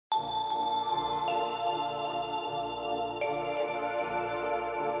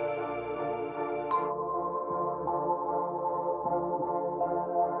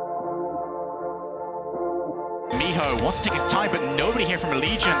Wants to take his time, but nobody here from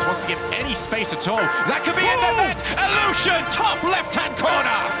Allegiance wants to give any space at all. That could be in the net! Allushin, top left-hand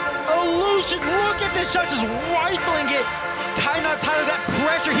corner! Allushin, look at this shot, just rifling it. Tynottyler, that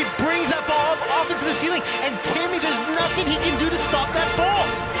pressure, he brings that ball up off into the ceiling, and Timmy, there's nothing he can do to stop that ball.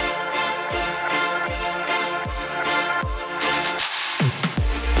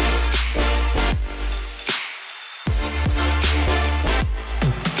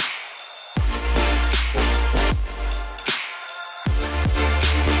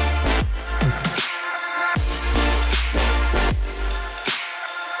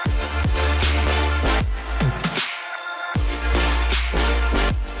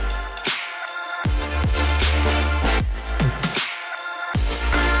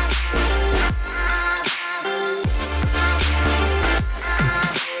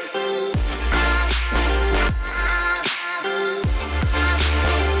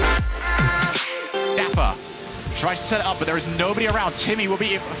 Tries to set it up, but there is nobody around. Timmy will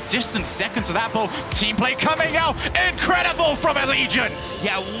be a distant second to that ball. Team play coming now. Incredible from Allegiance.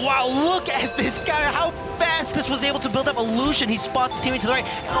 Yeah, wow, look at this guy. How fast this was able to build up. Allushin, he spots Timmy to the right.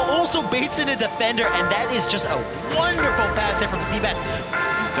 Also baits in a defender, and that is just a wonderful pass there from Seabass.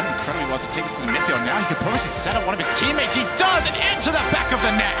 He's done incredibly well to take us to the midfield. Now he could probably set up one of his teammates. He does, and into the back of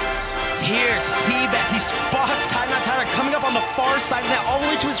the net. Here, Seabass, he spots Tynottyler coming up on the far side of that all the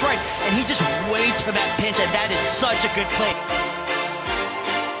way to his right, and he just waits for that pinch, and that is such a good play.